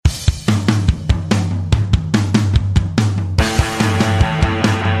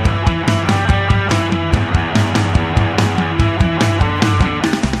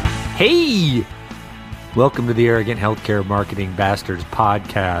Hey! Welcome to the Arrogant Healthcare Marketing Bastards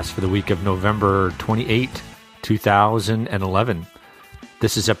podcast for the week of November 28, 2011.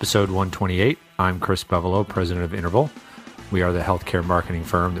 This is episode 128. I'm Chris Bevelo, president of Interval. We are the healthcare marketing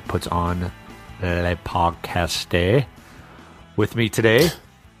firm that puts on Le Podcast. With me today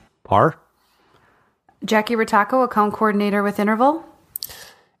are Jackie Ritacco, account coordinator with Interval.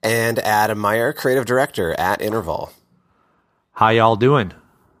 And Adam Meyer, creative director at Interval. How y'all doing?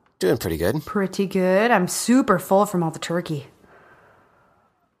 Doing pretty good. Pretty good. I'm super full from all the turkey.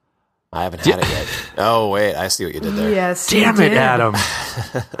 I haven't had it yet. Oh, wait. I see what you did there. Yes. Damn it, Adam.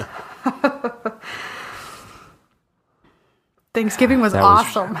 Thanksgiving was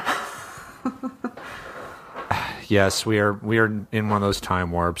awesome. Yes, we are in one of those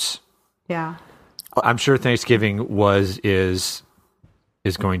time warps. Yeah. I'm sure Thanksgiving is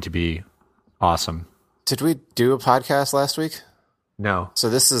going to be awesome. Did we do a podcast last week? No. So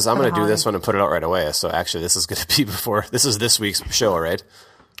I'm going to do this one and put it out right away. So actually, this is going to be this week's show, right?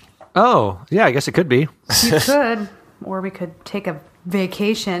 Oh, yeah, I guess it could be. You could, or we could take a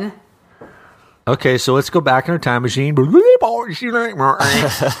vacation. Okay, so let's go back in our time machine.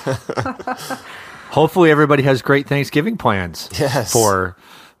 Hopefully everybody has great Thanksgiving plans. Yes. For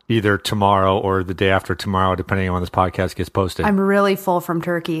either tomorrow or the day after tomorrow, depending on when this podcast gets posted. I'm really full from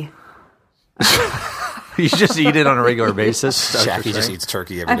turkey. You just eat it on a regular basis? Jackie just eats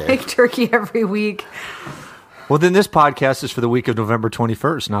turkey every day. I make turkey every week. Well, then this podcast is for the week of November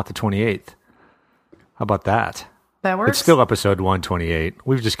 21st, not the 28th. How about that? That works. It's still episode 128.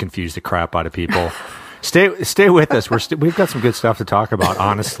 We've just confused the crap out of people. Stay with us. We've got some good stuff to talk about,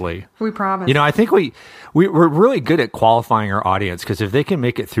 honestly. We promise. You know, I think we're really good at qualifying our audience, because if they can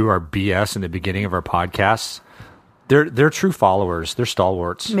make it through our BS in the beginning of our podcasts, they're true followers. They're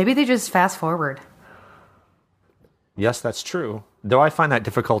stalwarts. Maybe they just fast forward. Yes, that's true. Though I find that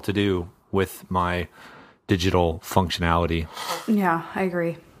difficult to do with my digital functionality. Yeah, I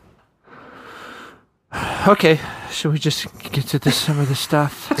agree. Okay, should we just get to some of the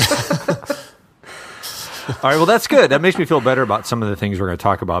stuff? All right, well, that's good. That makes me feel better about some of the things we're going to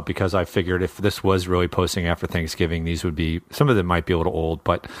talk about, because I figured if this was really posting after Thanksgiving, these would be, some of them might be a little old,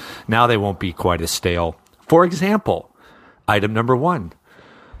 but now they won't be quite as stale. For example, item number 1.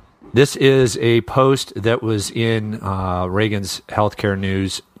 This is a post that was in Reagan's Healthcare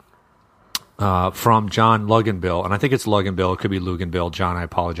News from John Luganbill. And I think it's Luganbill. It could be Luganbill. John, I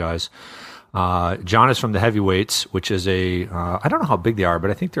apologize. John is from the Heavyweights, which is I don't know how big they are,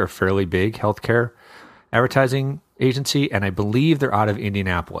 but I think they're a fairly big healthcare advertising agency. And I believe they're out of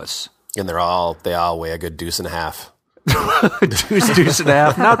Indianapolis. And they all weigh a good deuce and a half. deuce and a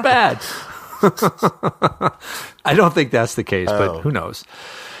half. Not bad. I don't think that's the case, but who knows?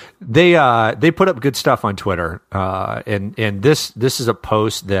 They put up good stuff on Twitter, and this is a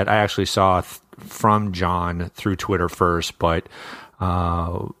post that I actually saw from John through Twitter first, but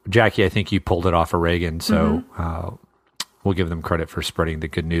Jackie, I think you pulled it off of Reagan, so we'll give them credit for spreading the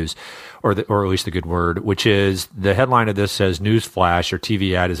good news, or at least the good word. Which is, the headline of this says, "Newsflash: your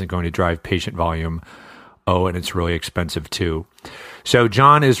TV ad isn't going to drive patient volume. Oh, and it's really expensive too." So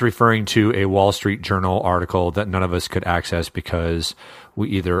John is referring to a Wall Street Journal article that none of us could access because we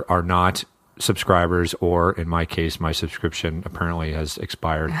either are not subscribers, or in my case, my subscription apparently has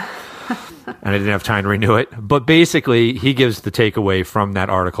expired and I didn't have time to renew it. But basically, he gives the takeaway from that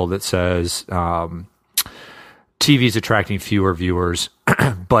article that says TV is attracting fewer viewers,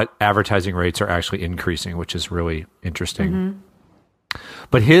 but advertising rates are actually increasing, which is really interesting. Mm-hmm.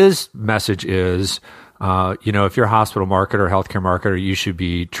 But his message is, if you're a hospital marketer or healthcare marketer, you should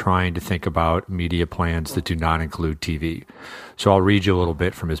be trying to think about media plans that do not include TV. So I'll read you a little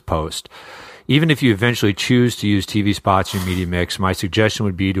bit from his post. "Even if you eventually choose to use TV spots in your media mix, my suggestion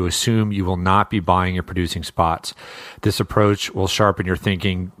would be to assume you will not be buying or producing spots. This approach will sharpen your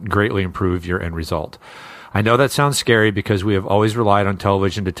thinking, greatly improve your end result. I know that sounds scary, because we have always relied on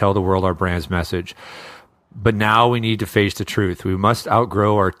television to tell the world our brand's message. But now we need to face the truth. We must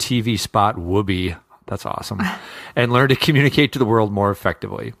outgrow our TV spot whoopee." That's awesome. "And learn to communicate to the world more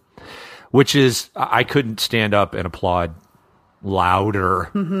effectively." Which is, I couldn't stand up and applaud louder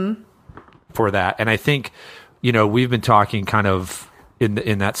for that. And I think, we've been talking kind of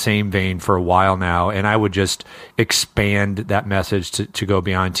in that same vein for a while now, and I would just expand that message to go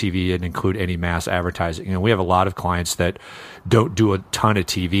beyond TV and include any mass advertising. We have a lot of clients that don't do a ton of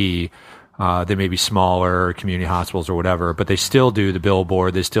TV. They may be smaller community hospitals or whatever, but they still do the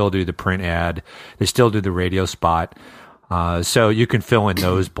billboard, they still do the print ad, they still do the radio spot. So you can fill in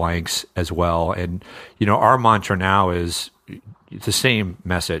those blanks as well. And, our mantra now is the same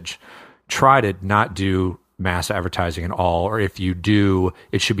message. Try to not do mass advertising at all, or if you do,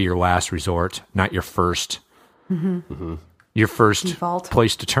 it should be your last resort, not your first. Your first Default.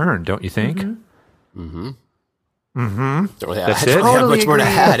 place to turn, don't you think? Don't really That's I it? don't have Totally much more to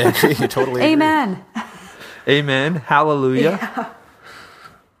agree. add. I agree. Totally agree. Amen. Amen. Hallelujah. Yeah.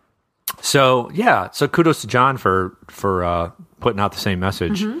 So kudos to John for putting out the same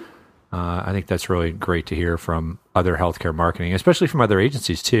message. I think that's really great to hear from other healthcare marketing, especially from other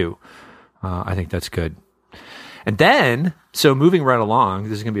agencies too. I think that's good. And then, so moving right along,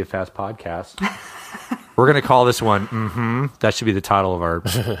 this is going to be a fast podcast. We're going to call this one, that should be the title of our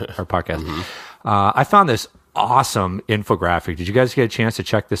podcast. I found this awesome infographic. Did you guys get a chance to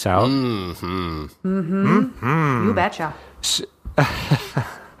check this out? You betcha.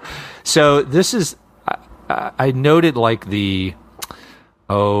 So this is, I noted like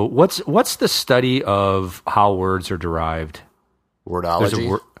what's the study of how words are derived?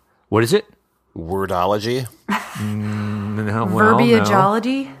 Wordology. What is it? Wordology. No,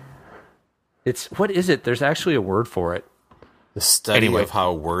 Verbiageology. It's, what is it? There's actually a word for it. The study of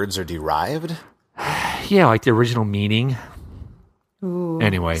how words are derived. Yeah, like the original meaning. Ooh,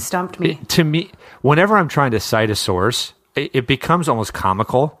 Anyway, stumped me. To me, whenever I'm trying to cite a source, it becomes almost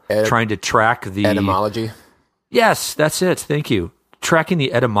comical trying to track the Etymology. Yes, that's it. Thank you. Tracking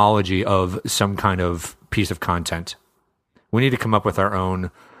the etymology of some kind of piece of content. We need to come up with our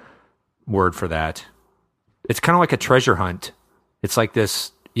own word for that. It's kind of like a treasure hunt. It's like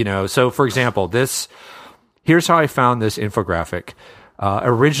this, so for example, here's how I found this infographic.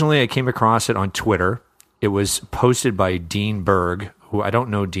 Originally, I came across it on Twitter. It was posted by Dean Berg, who I don't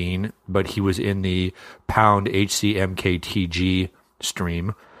know Dean, but he was in the pound HCMKTG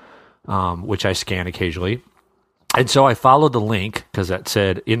stream, which I scan occasionally. And so I followed the link because that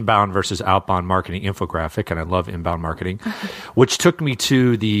said inbound versus outbound marketing infographic, and I love inbound marketing, which took me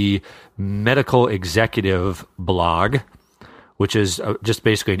to the medical executive blog, which is just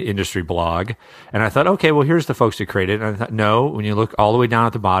basically an industry blog. And I thought, okay, well, here's the folks who created it. And I thought, no, when you look all the way down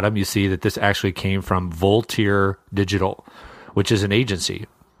at the bottom, you see that this actually came from Voltaire Digital, which is an agency.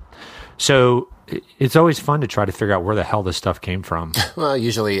 So it's always fun to try to figure out where the hell this stuff came from. Well,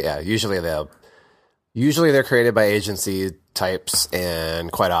 usually they're created by agency types,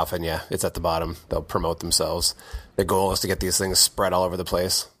 and quite often, it's at the bottom. They'll promote themselves. The goal is to get these things spread all over the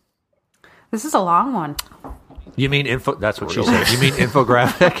place. This is a long one. You mean info? That's what she said. You mean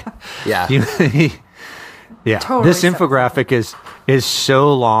infographic? Yeah. Yeah. Totally This infographic is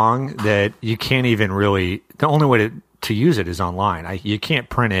so long that you can't even really. The only way to use it is online. You can't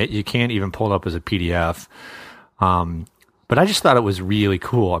print it. You can't even pull it up as a PDF. But I just thought it was really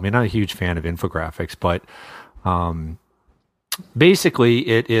cool. I mean, I'm a huge fan of infographics, but basically,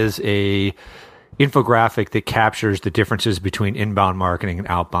 it is a infographic that captures the differences between inbound marketing and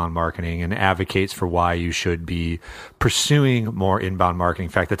outbound marketing and advocates for why you should be pursuing more inbound marketing.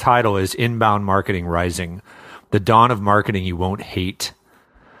 In fact, the title is Inbound Marketing Rising, the Dawn of Marketing You Won't Hate.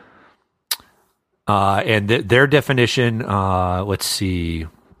 And their definition, let's see,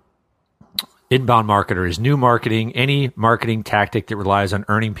 inbound marketer is new marketing, any marketing tactic that relies on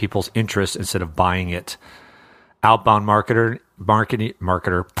earning people's interest instead of buying it. Outbound marketer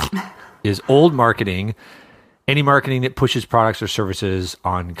is old marketing, any marketing that pushes products or services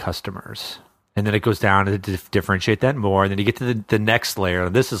on customers. And then it goes down to differentiate that more. And then you get to the next layer.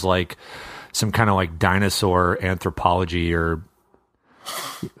 This is like some kind of like dinosaur anthropology or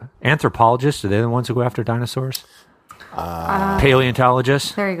anthropologists. Are they the ones who go after dinosaurs?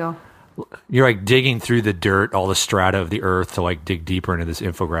 Paleontologists? There you go. You're like digging through the dirt, all the strata of the earth to like dig deeper into this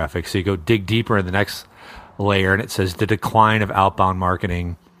infographic. So you go dig deeper in the next layer and it says the decline of outbound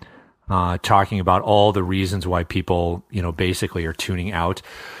marketing, talking about all the reasons why people, basically are tuning out.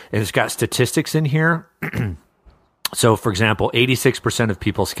 And it's got statistics in here. So, for example, 86% of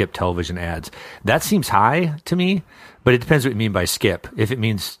people skip television ads. That seems high to me, but it depends what you mean by skip. If it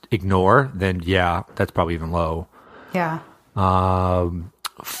means ignore, then yeah, that's probably even low. Yeah.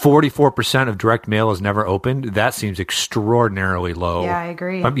 44% of direct mail is never opened. That seems extraordinarily low. Yeah, I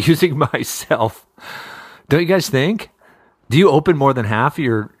agree. I'm using myself. Don't you guys think? Do you open more than half of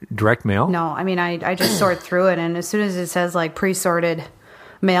your direct mail? No, I mean, I just sort through it, and as soon as it says like pre-sorted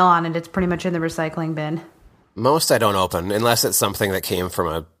mail on it, it's pretty much in the recycling bin. Most I don't open unless it's something that came from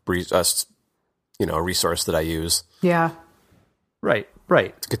a resource that I use. Yeah. Right.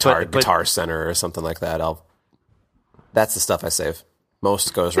 Guitar Center or something like that. That's the stuff I save.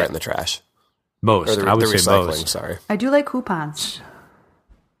 Most goes right in the trash. Most. Or I would the say recycling, most. sorry. I do like coupons.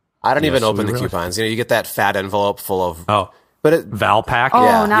 I don't even Yes, open the really? coupons. You get that fat envelope full of... Oh, but it, Valpak? Oh,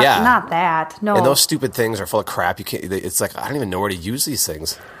 Yeah, not yeah. not that. No. and those stupid things are full of crap. You can't. It's like I don't even know where to use these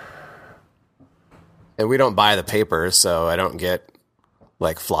things. And we don't buy the paper, so I don't get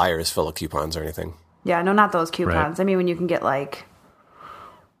like flyers full of coupons or anything. Yeah, no, not those coupons. Right. I mean, when you can get like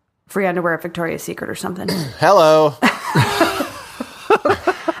free underwear at Victoria's Secret or something. Hello.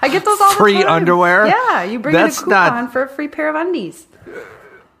 I get those all the time. Free underwear? Yeah, you bring in a coupon for a free pair of undies.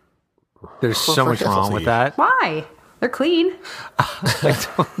 There's so much wrong with that. Why? They're clean. I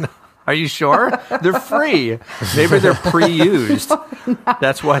don't know. Are you sure? They're free. Maybe they're pre-used.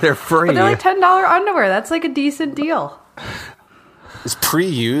 That's why they're free. But they're like $10 underwear. That's like a decent deal. Is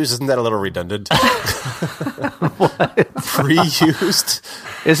pre-used? Isn't that a little redundant? Pre-used?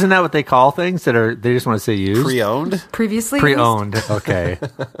 Isn't that what they call things that are? They just want to say used. Pre-owned? Previously Pre-owned. Okay.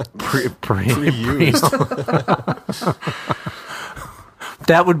 Pre-used.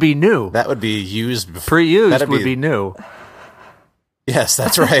 That would be new. That would be used. Pre-used That'd would be new. Yes,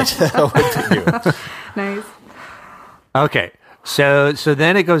 that's right. That would be new. Nice. Okay. So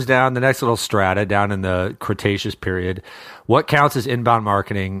then it goes down the next little strata down in the Cretaceous period. What counts as inbound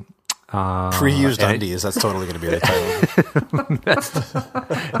marketing? Pre-used undies. That's totally going to be the title.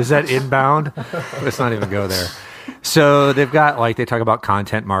 Is that inbound? Let's not even go there. So they've got they talk about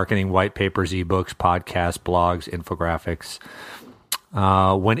content marketing, white papers, ebooks, podcasts, blogs, infographics.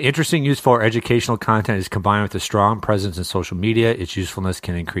 When interesting, useful, or educational content is combined with a strong presence in social media, its usefulness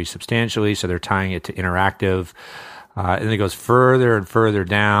can increase substantially. So they're tying it to interactive. And it goes further and further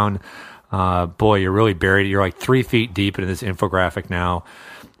down. Boy, you're really buried. You're like 3 feet deep into this infographic now.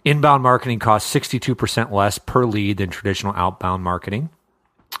 Inbound marketing costs 62% less per lead than traditional outbound marketing.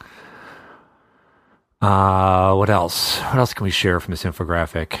 What else? What else can we share from this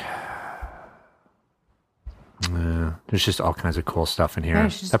infographic? There's just all kinds of cool stuff in here. Yeah,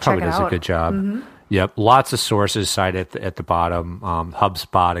 that probably does a good job. Mm-hmm. Yep. Lots of sources cited at the bottom.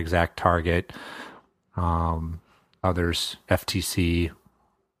 HubSpot, Exact Target, others, FTC.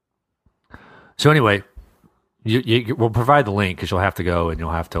 So anyway, we'll provide the link because you'll have to go and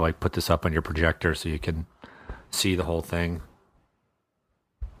you'll have to put this up on your projector so you can see the whole thing.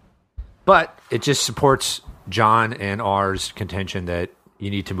 But it just supports John and ours contention that you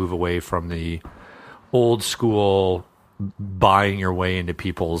need to move away from the old school buying your way into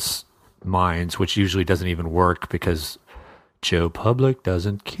people's minds, which usually doesn't even work because Joe Public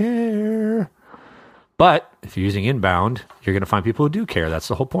doesn't care. But if you're using inbound, you're going to find people who do care. That's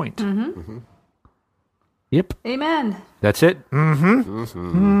the whole point. Mm-hmm. Mm-hmm. Yep. Amen. That's it. Mm-hmm.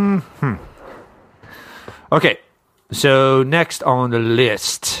 Mm-hmm. Mm-hmm. Okay. So next on the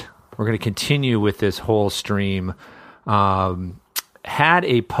list, we're going to continue with this whole stream. Had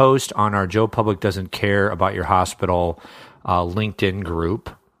a post on our Joe Public Doesn't Care About Your Hospital LinkedIn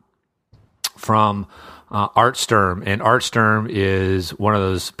group from Art Sturm. And Art Sturm is one of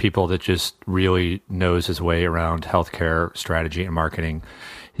those people that just really knows his way around healthcare strategy and marketing.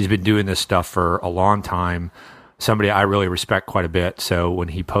 He's been doing this stuff for a long time. Somebody I really respect quite a bit. So when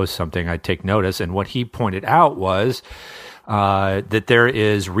he posts something, I take notice. And what he pointed out was that there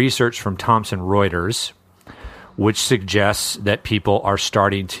is research from Thomson Reuters which suggests that people are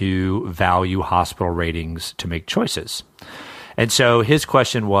starting to value hospital ratings to make choices. And so his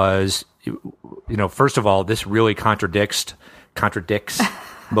question was, first of all, this really contradicts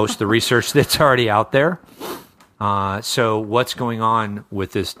most of the research that's already out there. So what's going on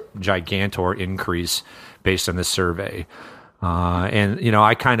with this gigantor increase based on this survey? And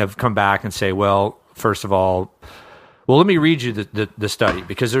I kind of come back and say, well, first of all, let me read you the study,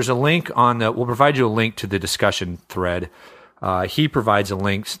 because there's a link we'll provide you a link to the discussion thread. He provides a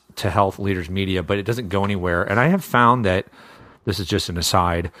link to Health Leaders Media, but it doesn't go anywhere. And I have found that, this is just an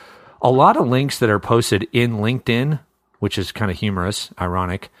aside, a lot of links that are posted in LinkedIn, which is kind of humorous,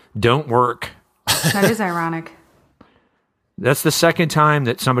 ironic, don't work. That is ironic. That's the second time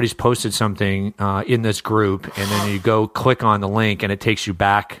that somebody's posted something in this group, and then you go click on the link and it takes you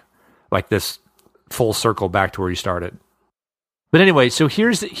back like this full circle back to where you started. But anyway, so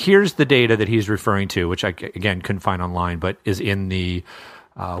here's the data that he's referring to, which I, again, couldn't find online, but is in the,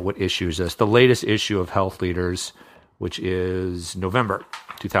 what issue is this? The latest issue of Health Leaders, which is November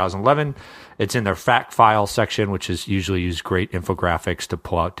 2011. It's in their fact file section, which is usually use great infographics to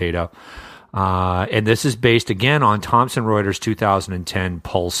pull out data. And this is based, again, on Thomson Reuters 2010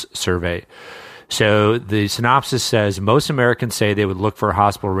 Pulse survey. So the synopsis says, most Americans say they would look for a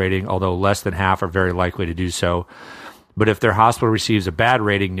hospital rating, although less than half are very likely to do so. But if their hospital receives a bad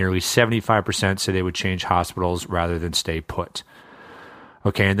rating, nearly 75% say they would change hospitals rather than stay put.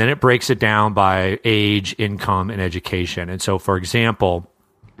 Okay, and then it breaks it down by age, income, and education. And so, for example,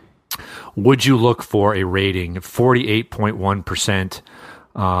 would you look for a rating? 48.1%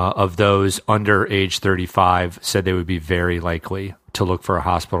 of those under age 35 said they would be very likely to look for a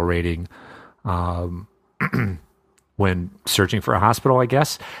hospital rating. when searching for a hospital, I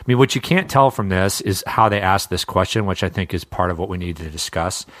guess. I mean, what you can't tell from this is how they asked this question, which I think is part of what we need to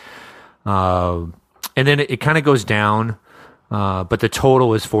discuss. And then it kind of goes down, but the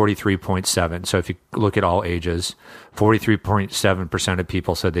total is 43.7. So if you look at all ages, 43.7% of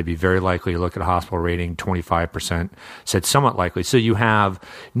people said they'd be very likely to look at a hospital rating. 25% said somewhat likely. So you have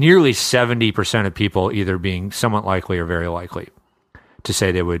nearly 70% of people either being somewhat likely or very likely to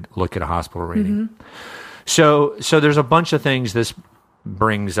say they would look at a hospital rating. Mm-hmm. So there's a bunch of things this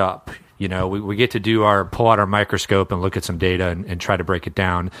brings up. You know, we get to pull out our microscope and look at some data and try to break it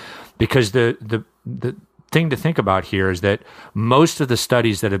down, because the thing to think about here is that most of the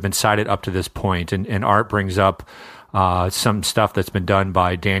studies that have been cited up to this point, and Art brings up some stuff that's been done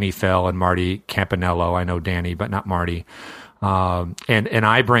by Danny Fell and Marty Campanello. I know Danny, but not Marty. And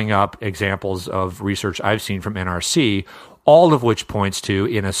I bring up examples of research I've seen from NRC, all of which points to,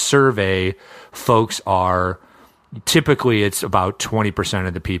 in a survey, folks are typically, it's about 20%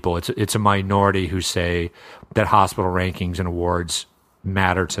 of the people. It's a minority who say that hospital rankings and awards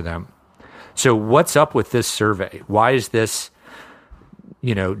matter to them. So what's up with this survey? Why is this,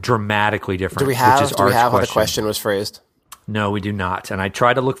 dramatically different? Do we have how the question was phrased? No, we do not. And I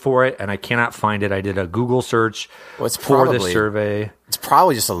tried to look for it, and I cannot find it. I did a Google search for this survey. It's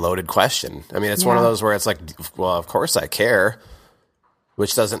probably just a loaded question. I mean, it's one of those where it's like, well, of course I care,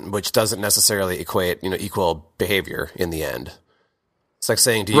 which doesn't necessarily equate, equal behavior in the end. It's like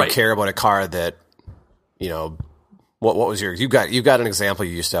saying, do you care about a car that, what was you got an example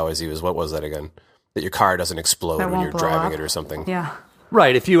you used to always use. What was that again? That your car doesn't explode when you're driving it or something. Yeah.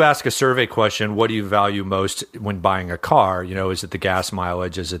 Right. If you ask a survey question, what do you value most when buying a car? Is it the gas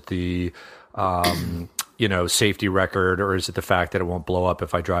mileage? Is it the, safety record? Or is it the fact that it won't blow up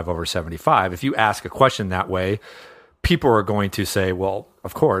if I drive over 75? If you ask a question that way, people are going to say, well,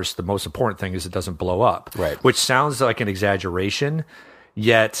 of course, the most important thing is it doesn't blow up. Right. Which sounds like an exaggeration,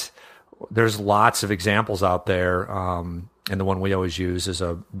 yet there's lots of examples out there. And the one we always use is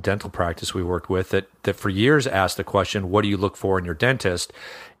a dental practice we worked with that for years asked the question, what do you look for in your dentist?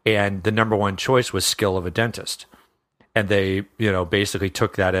 And the number one choice was skill of a dentist. And they, basically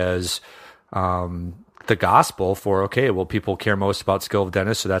took that as the gospel for, okay, well, people care most about skill of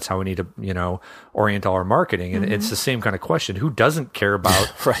dentist, so that's how we need to, orient all our marketing. And it's the same kind of question. Who doesn't care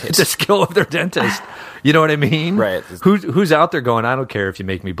about the skill of their dentist? You know what I mean? Right. Who's out there going, I don't care if you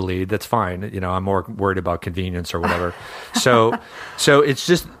make me bleed. That's fine. I'm more worried about convenience or whatever. So it's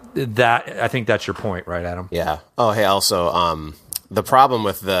just that, I think that's your point, right, Adam? Yeah. Oh, hey, also, the problem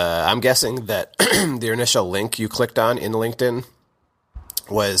with I'm guessing that the initial link you clicked on in LinkedIn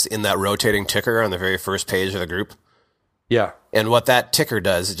was in that rotating ticker on the very first page of the group. Yeah. And what that ticker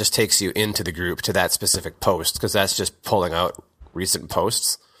does, it just takes you into the group to that specific post, because that's just pulling out recent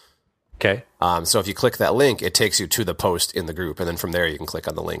posts. Okay. So if you click that link, it takes you to the post in the group, and then from there you can click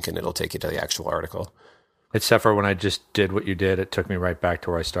on the link and it'll take you to the actual article. Except for when I just did what you did, it took me right back to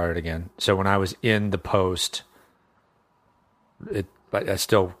where I started again. So when I was in the post, I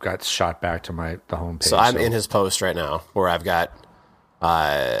still got shot back to the homepage. So I'm in his post right now, where I've got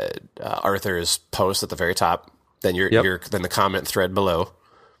Arthur's post at the very top, then then the comment thread below.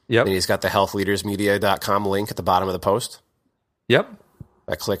 Yep. And he's got the healthleadersmedia.com link at the bottom of the post. Yep.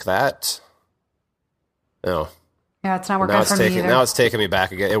 I click that. No. Yeah, it's not working for me either. Now it's taking me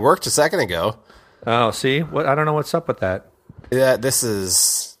back again. It worked a second ago. Oh, see? What? I don't know what's up with that. Yeah, this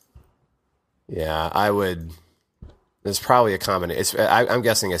is... Yeah, I would... There's probably a combination. I'm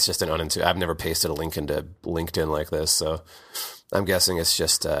guessing it's just an unintuitive... I've never pasted a link into LinkedIn like this, so... I'm guessing it's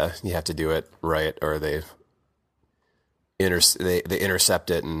just you have to do it right, or they intercept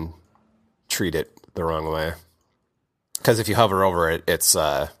it and treat it the wrong way. Because if you hover over it, it's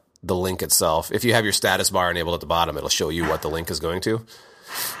the link itself. If you have your status bar enabled at the bottom, it'll show you what the link is going to.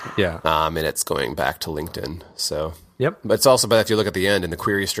 Yeah. And it's going back to LinkedIn. So. Yep. But it's also, if you look at the end in the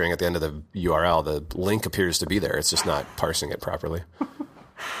query string at the end of the URL, the link appears to be there. It's just not parsing it properly.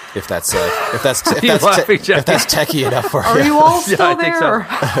 If that's techie enough for you. Are you all still there?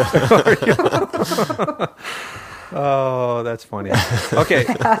 So. Oh, that's funny. Okay,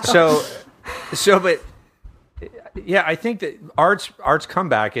 so, but yeah, I think that Art's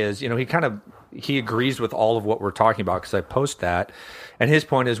comeback is, he agrees with all of what we're talking about, because I post that, and his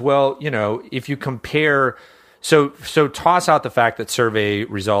point is, well, if you compare. So toss out the fact that survey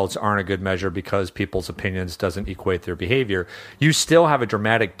results aren't a good measure because people's opinions doesn't equate their behavior. You still have a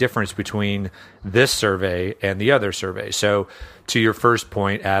dramatic difference between this survey and the other survey. So to your first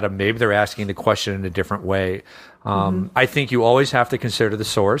point, Adam, maybe they're asking the question in a different way. I think you always have to consider the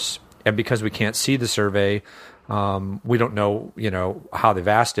source. and because we can't see the survey, we don't know, how they've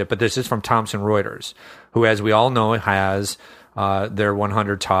asked it. But this is from Thomson Reuters, who, as we all know, has their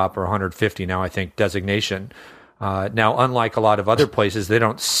 100 top or 150 now, I think, designation. Now, unlike a lot of other places, they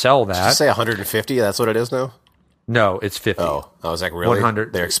don't sell that. Did you say 150? That's what it is now? No, it's 50. Oh, I was like, really?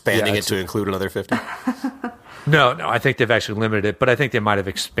 100. They're expanding it to include another 50? No, I think they've actually limited it, but I think they might have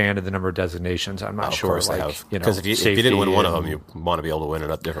expanded the number of designations. I'm not sure. Of course they have. Because if you didn't win one of them, you want to be able to win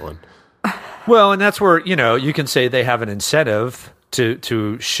a different one. Well, and that's where, you can say they have an incentive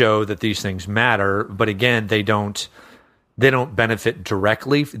to show that these things matter, but again, they don't benefit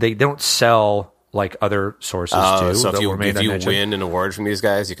directly. They don't sell like other sources do. So if you win an award from these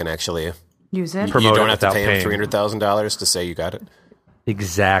guys, you can actually use it. You don't have to pay them $300,000 to say you got it.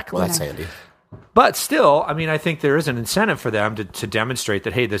 Exactly. Well, that's handy. But still, I mean, I think there is an incentive for them to demonstrate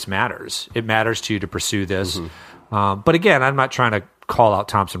that, hey, this matters. It matters to you to pursue this. Mm-hmm. But again, I'm not trying to call out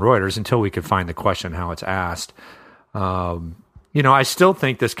Thomson Reuters until we can find the question how it's asked. I still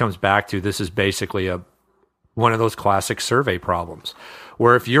think this comes back to this is basically one of those classic survey problems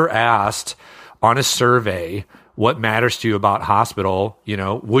where if you're asked on a survey what matters to you about hospital,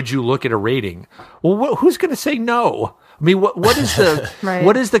 would you look at a rating? Well, who's going to say no? I mean, what is the right.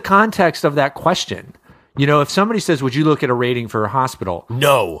 What is the context of that question? If somebody says, "Would you look at a rating for a hospital?"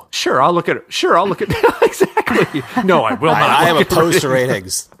 No. Sure, I'll look at it. Sure, I'll look at exactly. No, I will not. I am opposed to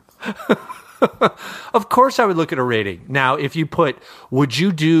ratings. Of course, I would look at a rating. Now, if you put, "Would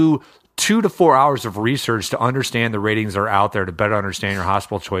you do 2 to 4 hours of research to understand the ratings that are out there to better understand your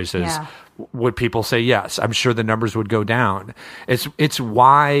hospital choices?" Yeah. Would people say yes? I'm sure the numbers would go down. It's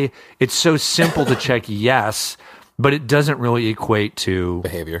why it's so simple to check yes. But it doesn't really equate to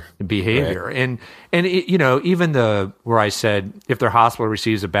behavior, right. and even where I said if their hospital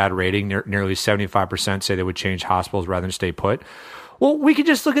receives a bad rating, nearly 75% say they would change hospitals rather than stay put. Well, we could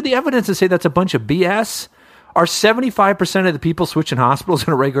just look at the evidence and say that's a bunch of BS. Are 75% of the people switching hospitals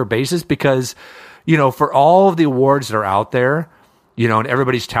on a regular basis because, for all of the awards that are out there, and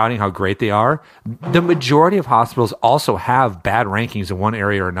everybody's touting how great they are, the majority of hospitals also have bad rankings in one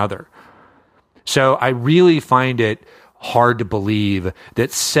area or another. So I really find it hard to believe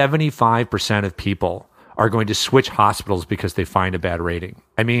that 75% of people are going to switch hospitals because they find a bad rating.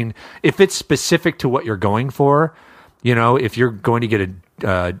 I mean, if it's specific to what you're going for, if you're going to get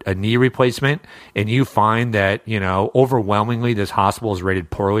a knee replacement and you find that, overwhelmingly this hospital is rated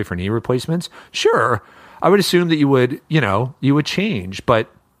poorly for knee replacements, sure, I would assume that you would change.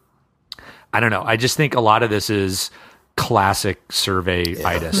 But I don't know. I just think a lot of this is classic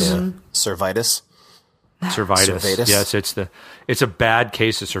survey-itis. Yeah. Cervitis. Yes, it's a bad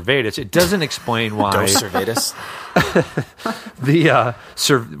case of cervitis. It doesn't explain why cervitis.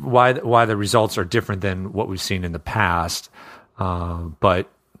 why the results are different than what we've seen in the past. But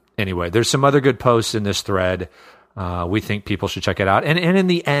anyway, there's some other good posts in this thread. We think people should check it out. And in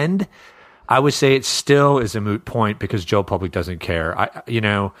the end, I would say it still is a moot point because Joe Public doesn't care.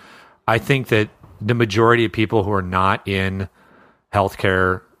 I think that the majority of people who are not in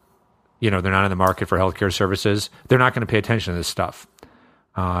healthcare, they're not in the market for healthcare services, they're not going to pay attention to this stuff.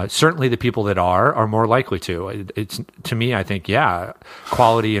 Certainly the people that are more likely to. It's to me, I think,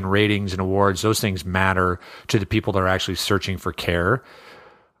 quality and ratings and awards, those things matter to the people that are actually searching for care.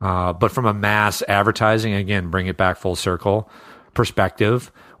 But from a mass advertising, again, bring it back full circle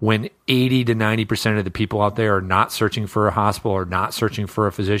perspective, when 80 to 90% of the people out there are not searching for a hospital or not searching for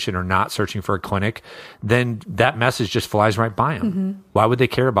a physician or not searching for a clinic, then that message just flies right by them. Mm-hmm. Why would they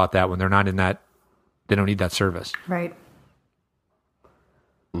care about that when they're not in that, they don't need that service? Right.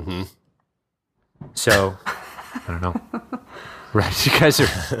 Mm-hmm. So, I don't know. Right. You guys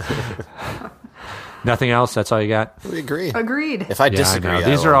are... Nothing else? That's all you got? We agree. Agreed. If I disagree,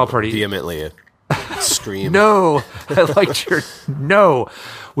 these are all pretty... vehemently scream. No. I liked your... No.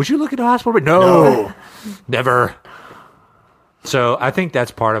 Would you look at a hospital? No. Never. So I think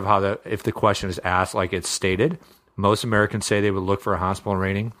that's part of how if the question is asked like it's stated, most Americans say they would look for a hospital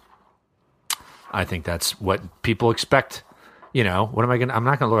rating. I think that's what people expect. I'm not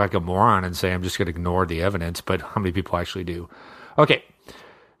going to look like a moron and say I'm just going to ignore the evidence, but how many people actually do? Okay.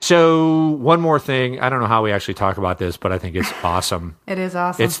 So one more thing. I don't know how we actually talk about this, but I think it's awesome. It is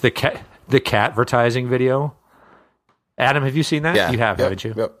awesome. It's the catvertising video. Adam, have you seen that? Yeah. You have, haven't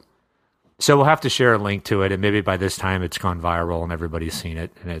you? Yep. So we'll have to share a link to it, and maybe by this time it's gone viral and everybody's seen it,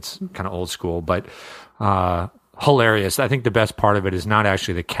 and it's kind of old school, but hilarious. I think the best part of it is not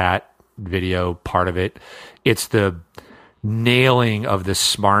actually the cat video part of it. It's the nailing of the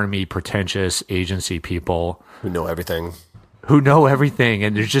smarmy, pretentious agency people who know everything. And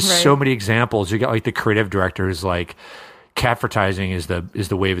And there's just so many examples. You got like the creative director who's like, Catvertising is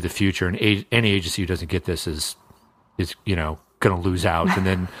the wave of the future, and any agency who doesn't get this is going to lose out. And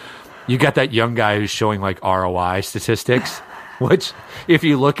then you got that young guy who's showing like ROI statistics, which if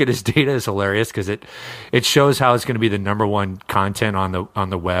you look at his data is hilarious because it shows how it's going to be the number one content on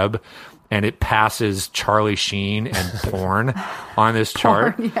the web, and it passes Charlie Sheen and porn on this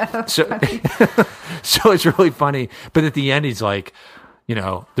chart. Yeah, so it's really funny. But at the end, he's like,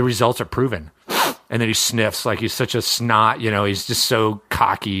 the results are proven. And then he sniffs like he's such a snot, he's just so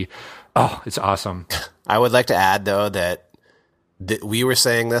cocky. Oh, it's awesome. I would like to add, though, that we were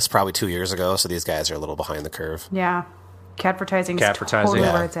saying this probably 2 years ago, so these guys are a little behind the curve. Yeah. Catvertising is totally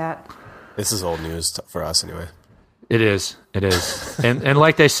where it's at. This is old news for us anyway. It is. and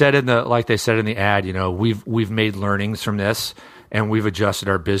like they said in the ad, we've made learnings from this, and we've adjusted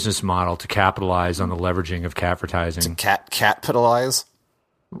our business model to capitalize on the leveraging of catvertising. To capitalize?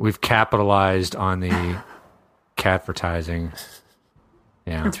 We've capitalized on the catvertising.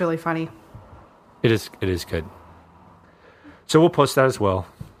 Yeah. It's really funny. It is good. So we'll post that as well.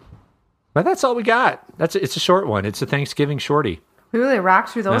 But that's all we got. It's a short one. It's a Thanksgiving shorty. We really rocked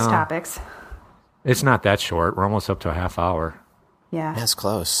through those topics. It's not that short. We're almost up to a half hour. Yeah. That's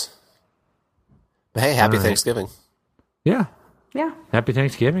close. But hey, happy Thanksgiving. Yeah. Yeah. Happy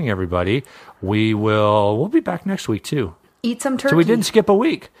Thanksgiving, everybody. We'll be back next week too. Eat some turkey. So we didn't skip a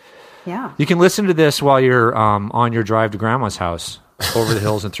week. Yeah. You can listen to this while you're on your drive to Grandma's house, over the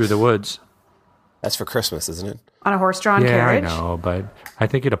hills and through the woods. That's for Christmas, isn't it? On a horse-drawn carriage? Yeah, I know, but I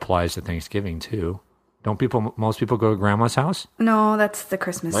think it applies to Thanksgiving too. Don't most people go to Grandma's house? No, that's the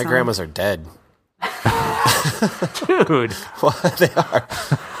Christmas My song. grandmas are dead. Dude. Well, they are.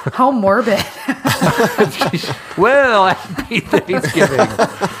 How morbid. Well, happy Thanksgiving.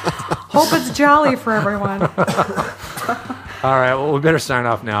 Hope it's jolly for everyone. All right, well, we better sign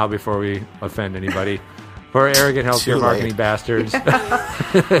off now before we offend anybody. For Arrogant Healthcare Marketing Bastards,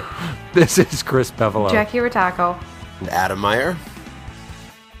 this is Chris Pevolo. Jackie Rataco. And Adam Meyer.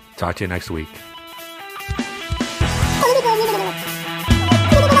 Talk to you next week.